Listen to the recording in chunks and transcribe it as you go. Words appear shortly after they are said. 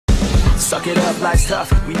suck it up, life's tough,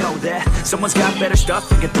 we know that. Someone's got better stuff,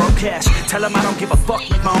 they can throw cash. Tell them I don't give a fuck,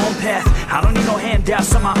 make my own path. I don't need no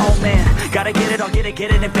handouts, I'm my own man. Gotta get it, I'll get it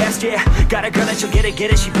and fast, yeah. Got a girl and she'll get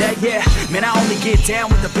it, she bad, yeah. Man, I only get down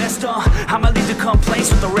with the best, I'ma leave the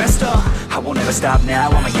complaints with the rest, I won't ever stop now,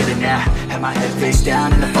 I'ma get it now. Have my head face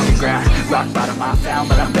down in the fucking ground. Rock bottom I found,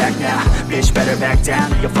 but I'm back now. Bitch, better back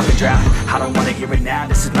down or you'll fucking drown. I don't wanna hear it now,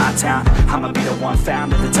 this is my town. I'ma be the one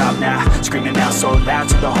found at the top now. Screaming out so loud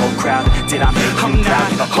to the whole crowd. Did I make you proud?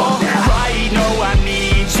 Give a fuck now. Right, no, I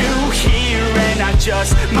need you here, and I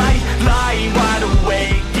just might lie wide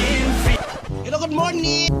awake in fear. Hello, good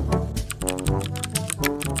morning.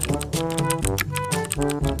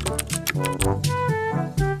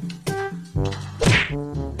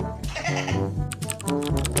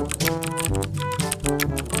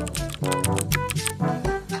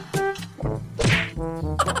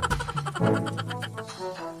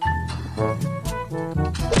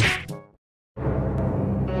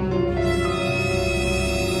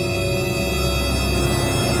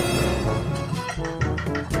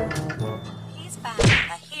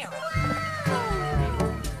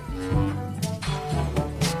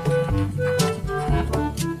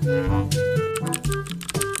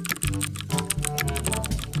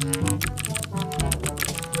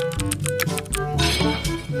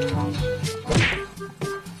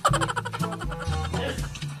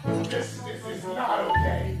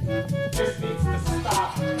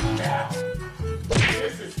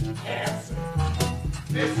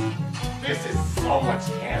 This is so much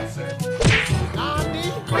cancer.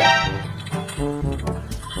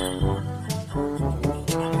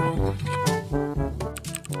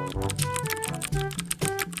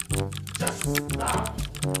 Just stop.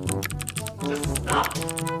 Just stop.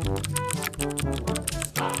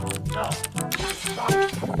 Stop. No. Stop.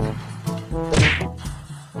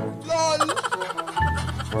 LOL.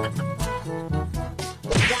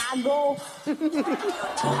 Gago.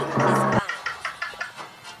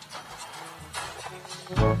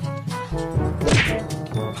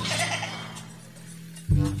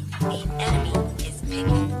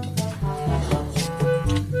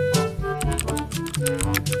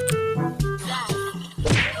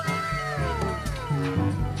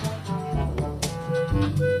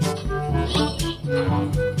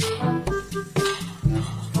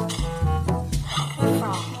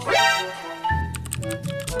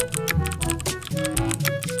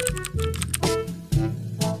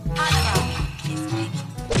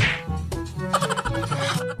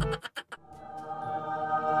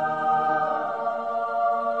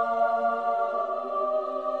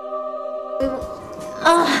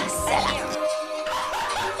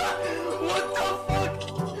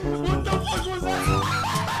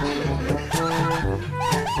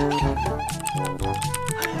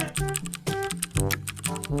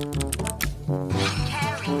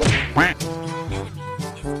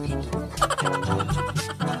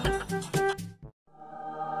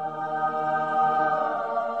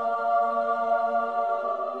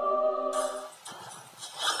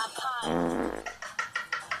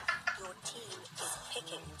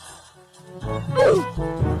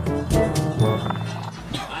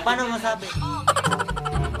 Paano masabi?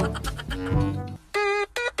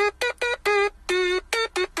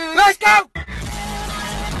 Let's go!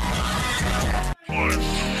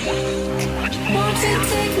 Won't you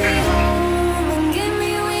take me home and give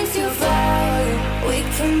me wings to fly? We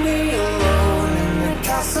can be alone in the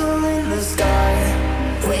castle in the sky.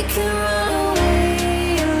 We can run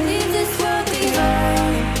away and leave this world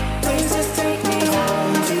behind. Please just take me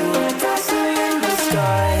home to a castle in the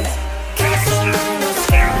sky. Castle in the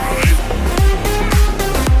sky.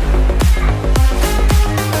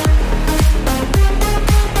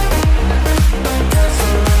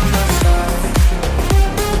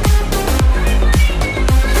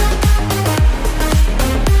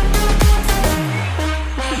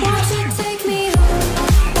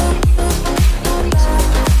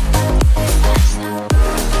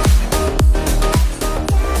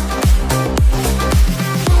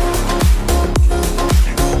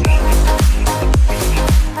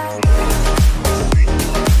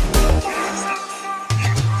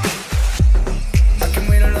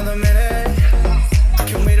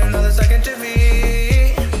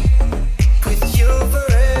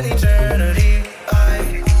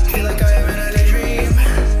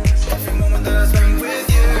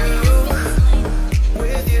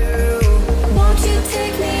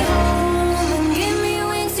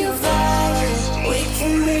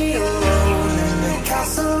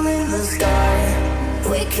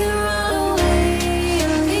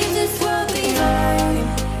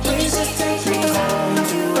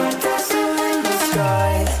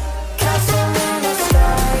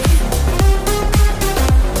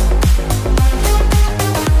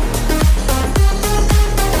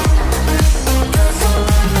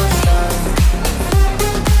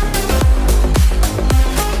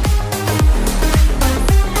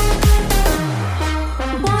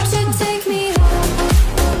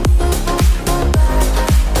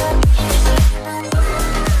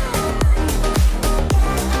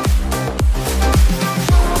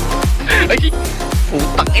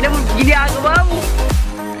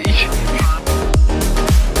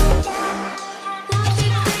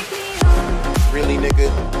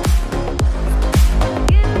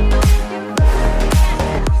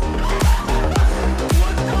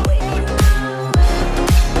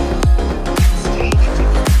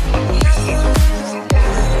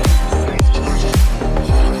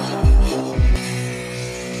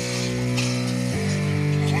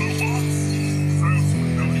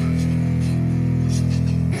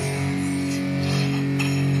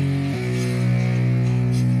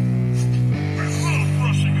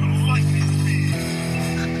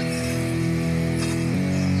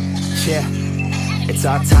 Yeah, it's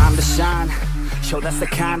our time to shine. Yo, that's the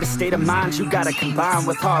kind of state of mind you gotta combine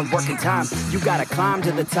with hard work and time. You gotta climb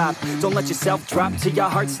to the top. Don't let yourself drop till your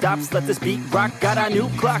heart stops. Let this beat rock. Got a new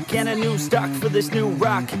clock and a new stock for this new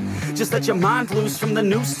rock. Just let your mind loose from the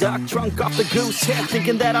new stock. Drunk off the goose, yeah,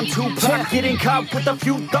 thinking that I'm too pop. Getting caught with a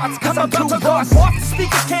few thoughts, cause I'm too lost. Off the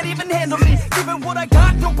speakers can't even handle me. Giving what I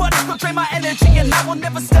got, nobody's gonna drain my energy. And I will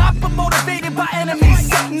never stop, I'm motivated by enemies.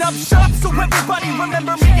 Setting up shop so everybody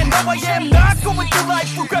remember me. And no, I am not going through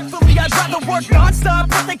life regretfully. I'd rather work non-stop,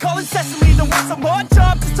 what they call incessantly, than want some more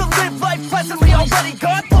job just to live life pleasantly. Already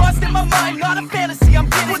got lost in my mind, not a fantasy. I'm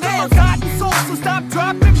getting with a forgotten soul, so stop,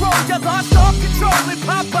 drop, and roll. You lost all control and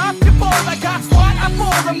pop off your ball. I got squat, I'm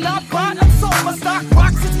bold, I'm not bought, I'm sold. My stock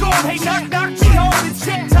rocks, it's gold. Hey, knock, knock, she home, it's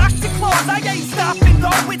shit, talk to close. I ain't stopping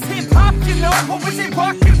though, it's hip-hop, you know. Or is it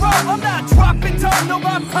rock and roll? I'm not dropping down, no,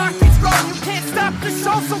 my pocket's grown. You can't stop the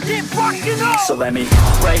show, so get rockin' on. So let me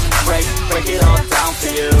break it all down for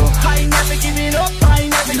you. I ain't never giving up, I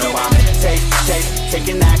ain't never giving up. I'm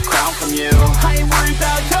taking that crown from you. I ain't worried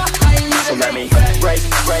about you, I ain't never. So let me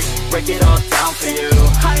break it all down for you.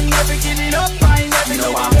 I ain't never giving up, I ain't never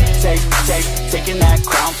giving up. I'm taking that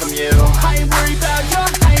crown from you. I ain't worried about you,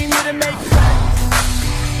 I ain't here to make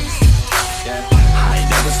yeah. I ain't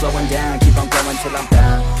never slowing down, keep on going till I'm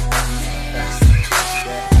down.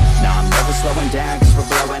 No, I'm never slowing down, cause we're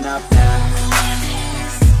blowing up now.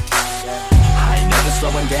 I ain't never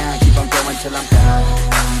slowing down, keep on going till I'm down.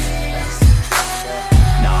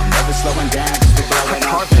 No, I'm never slowing down, cause we're blowing up.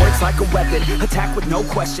 Hard words like a weapon, attack with no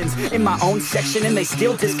questions. In my own section, and they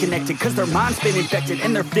still disconnected, cause their mind's been infected,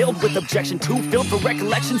 and they're filled with objection. Too filled for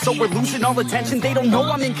recollection, so we're losing all attention. They don't know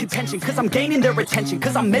I'm in contention, cause I'm gaining their attention,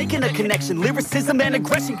 cause I'm making a connection. Lyricism and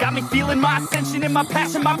aggression got me feeling my ascension. In my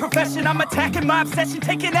passion, my profession, I'm attacking my obsession,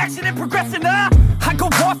 taking action and progressing. I go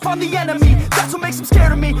off on the enemy, that's what makes them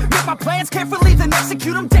scared of me. Make my plans carefully, then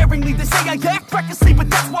execute them daringly. They say I act recklessly, but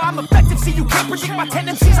that's why I'm effective. See, you can't predict my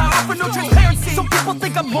tendencies, I offer no transparency. Some people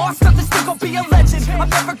think I'm lost, others think I'll be a legend. I'm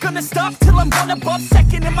never gonna stop till I'm one above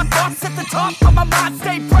second. And my thoughts at the top, but my mind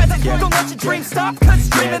stay present. Don't let your dreams stop, cause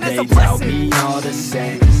dreaming is a blessing. They tell me all the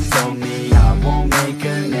same, told me I won't make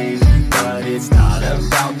a name. But it's not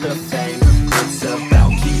about the fame, it's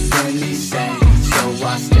about keeping me sane. So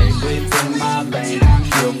I stay within my lane,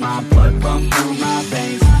 feel my blood pump through my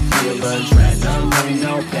veins. Feel adrenaline,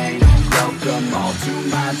 no pain, welcome all to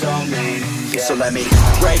my domain. Yeah. So let me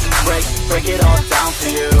break it all down for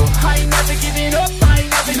you. I ain't never giving up, I ain't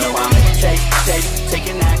never giving up. I'm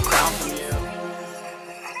taking that crown from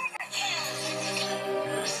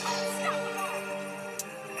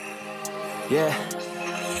you. Yeah,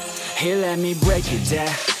 here let me break it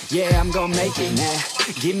down. Yeah, I'm gonna make it now.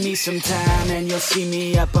 Give me some time and you'll see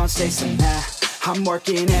me up on stage somehow. I'm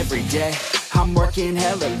working every day, I'm working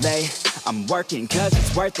hella late. I'm working cause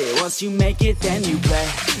it's worth it. Once you make it, then you play.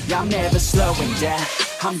 Yeah, I'm never slowing down,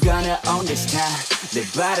 I'm gonna own this town.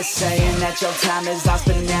 Live by the saying that your time is lost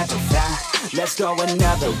but never found. Let's go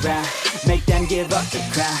another round, make them give up the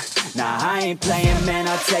crown. Nah, I ain't playing, man,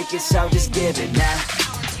 I'll take it, so just give it now.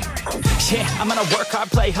 Yeah, I'm gonna work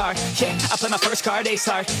hard, play hard. Yeah, I play my first card, ace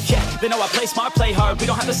hard. Yeah, they know I play smart, play hard. We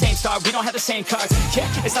don't have the same star, we don't have the same cards. Yeah,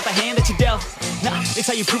 it's not the hand that you dealt. Nah, it's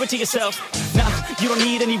how you prove it to yourself. Nah, you don't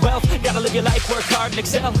need any wealth. Gotta live your life, work hard and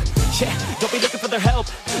excel. Yeah, don't be looking for their help.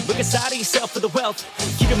 Look inside of yourself for the wealth.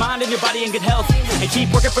 Keep your mind and your body in good health. And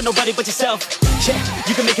keep working for nobody but yourself. Yeah,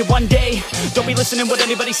 you can make it one day. Don't be listening what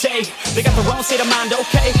anybody say. They got the wrong state of mind,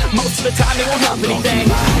 okay. Most of the time they won't help anything.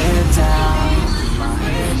 Keep my head down.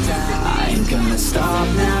 I ain't gonna stop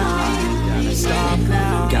now.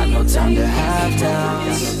 Got no time to have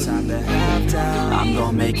doubts. I'm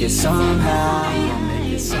gonna make it somehow.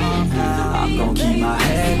 I'm gonna keep my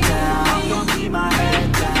head down.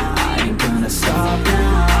 I ain't gonna stop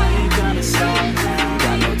now.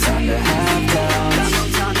 Got no time to have doubts.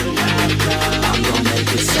 I'm gonna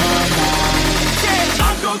make it somehow.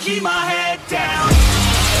 I'm gonna keep my head down.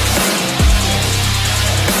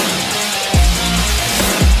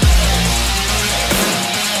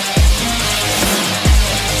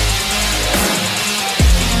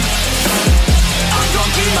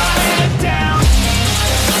 Keep my head down.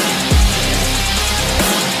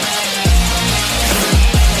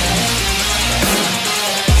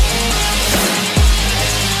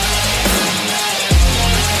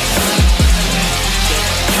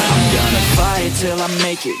 I'm gonna fight till I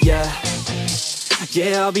make it, yeah.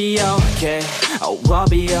 Yeah, I'll be okay. Oh, I'll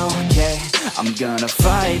be okay. I'm gonna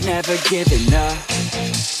fight, never giving up.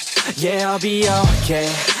 Yeah, I'll be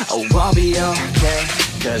okay. Oh, I'll be okay.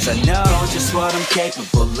 Cause I know just what I'm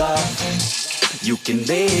capable of. You can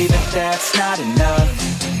leave if that's not enough.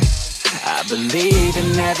 I believe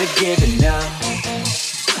in never giving up.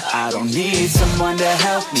 I don't need someone to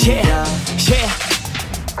help me up.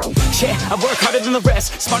 Yeah, I work harder than the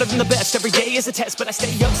rest, smarter than the best. Every day is a test, but I stay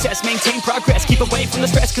obsessed. Maintain progress, keep away from the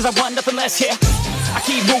stress, cause I want nothing less, yeah. I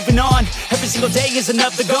keep moving on, every single day is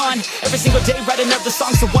another gone. Every single day write another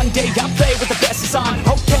song, so one day I'll play with the best is on.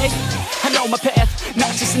 Okay, I know my path,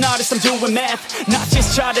 not just an artist, I'm doing math. Not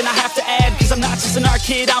just charting, I have to add, cause I'm not just an art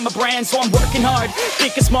kid, I'm a brand. So I'm working hard,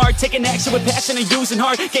 thinking smart, taking action with passion and using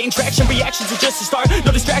heart. Getting traction, reactions are just a start.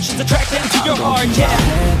 No distractions, attract them to your heart, yeah.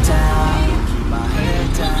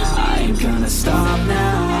 I ain't gonna stop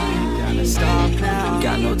now.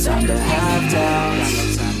 Got no time to have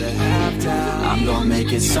doubts. I'm gonna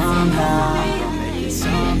make it somehow.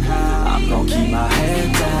 I'm gonna keep my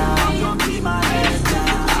head down.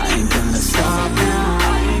 I ain't gonna stop now.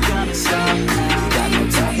 Got no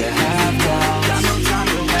time to have doubts.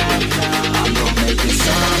 I'm gonna make it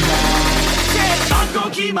somehow. I'm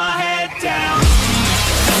gonna keep my head down.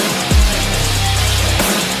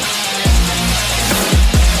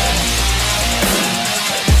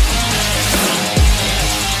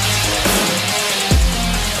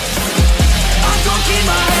 Keep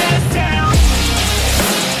my head down.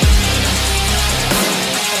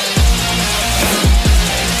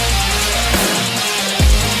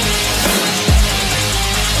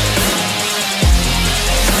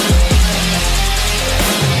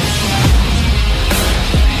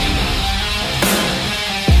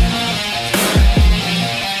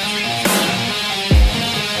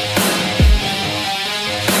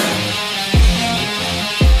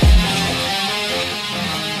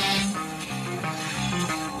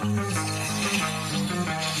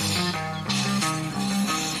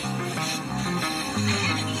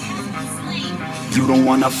 You don't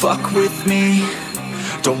wanna fuck with me,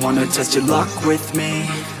 don't wanna test your luck with me.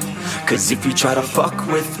 Cause if you try to fuck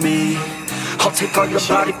with me, I'll take all your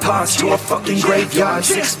body parts to a fucking graveyard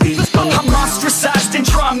 6 feet under. I'm ostracized and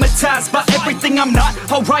traumatized by everything I'm not.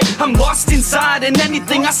 Alright, I'm lost inside, and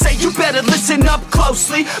anything I say you better listen up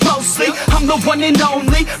closely. Mostly, I'm the one and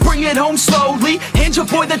only, bring it home slowly. Hand your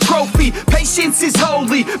boy the trophy, patience is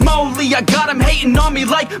holy moly. I got him hating on me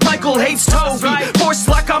like Michael hates Toby. Force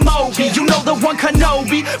like I'm Obi, you know the one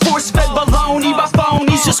Kenobi. Force-fed baloney by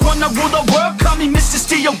phonies, just wanna rule the world, call me Mr.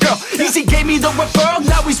 Steel Girl. Easy gave me the referral,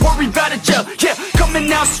 now he's worried about a jail. Yeah,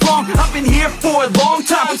 coming out strong, I've been here for a long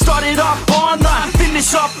time. Started off online,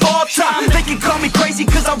 finish off all time. They can call me crazy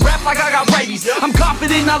cause I rap like I got rabies. I'm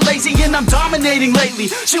confident, not lazy, and I'm dominating lately.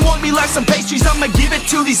 She want me like some pastries, I'ma give it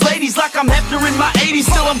to these ladies like I'm Hefner in my 80s.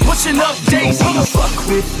 Still I'm pushing up daisies. Don't wanna fuck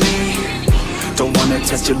with me, don't wanna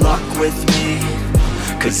test your luck with me.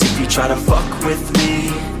 Cause if you try to fuck with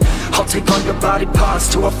me, I'll take all your body parts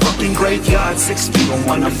to a fucking graveyard 6 feet. Don't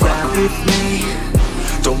wanna fuck with me,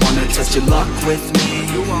 don't wanna test your luck with me.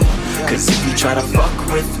 Cause if you try to fuck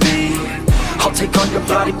with me, I'll take all your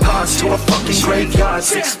body parts to a fucking graveyard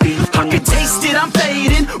 6 feet. I can taste it, I'm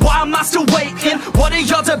fading. Why am I still waiting? What are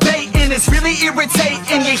y'all debating? It's really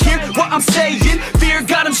irritating. You hear what I'm saying? Fear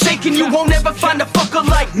got him shaking. You won't ever find a fucker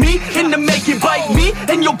like me in the making. Bite me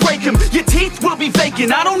and you'll break him. Your teeth will be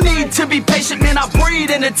vacant. I don't need to be patient, man. I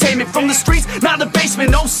breed entertainment from the streets, not the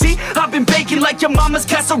basement. Oh, see, I've been baking like your mama's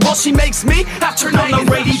casserole. She makes me. I turn on the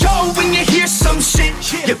radio when you hear some shit.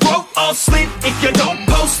 Your throat all slit if you don't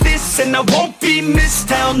post this, and I won't be missed.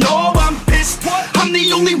 Hell no, I'm pissed. I'm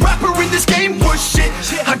the only rapper in this game worth shit.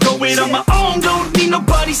 I go it on my own, don't need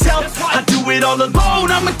nobody's help. I do it all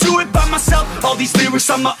alone, I'ma do it by myself. All these lyrics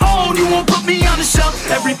on my own, you won't put me on the shelf.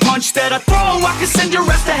 Every punch that I throw, I can send your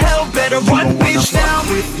ass to hell. Better run, bitch, down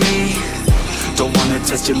with me. Don't wanna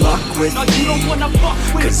test your luck with me.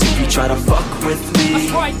 Cause if you try to fuck with me,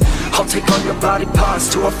 I'll take all your body parts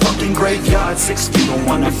to a fucking graveyard 6 feet. Don't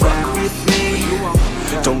wanna fuck with me,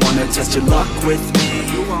 don't wanna test your luck with me.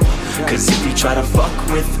 Cause if you try to fuck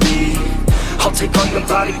with me, I'll take all your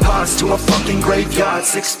body parts to a fucking graveyard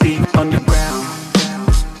 6 feet underground.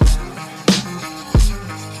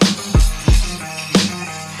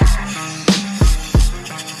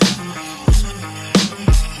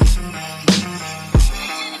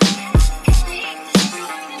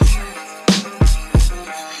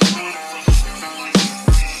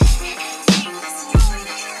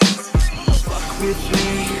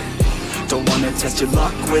 Test your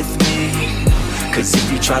luck with me. Cause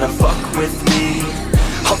if you try to fuck with me,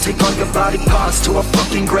 I'll take all your body parts to a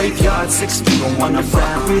fucking graveyard 6 feet. Don't wanna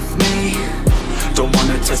fuck with me, don't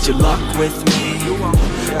wanna test your luck with me.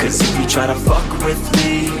 Cause if you try to fuck with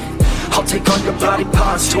me, I'll I'll take all your body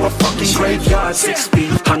parts to a fucking graveyard. 6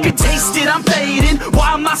 feet. I can taste it, I'm fading.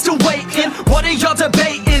 Why am I still waiting? What are y'all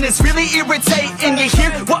debating? It's really irritating. You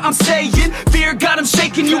hear what I'm saying? Fear got him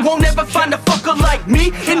shaking. You won't ever find a fucker like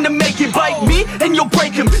me in the making. Bite me and you'll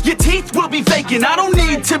break him. Your teeth will be vacant. I don't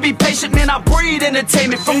need to be patient, man. I breed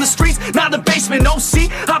entertainment from the streets, now the basement. Oh, see,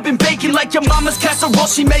 I've been baking like your mama's casserole.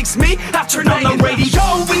 She makes me. I've turned on the radio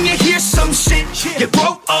when you hear some shit. Your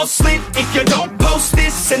throat all slit if you don't post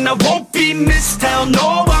this, and I won't be missed. Hell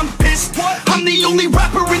no, I'm pissed. I'm the only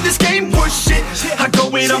rapper in this game worth shit. I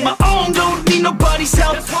go it on my own, don't need nobody's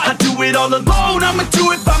help. I do it all alone, I'ma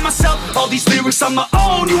do it by myself. All these lyrics on my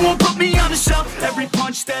own, you won't put me on the shelf. Every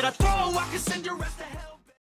punch that I throw, I can send your ass.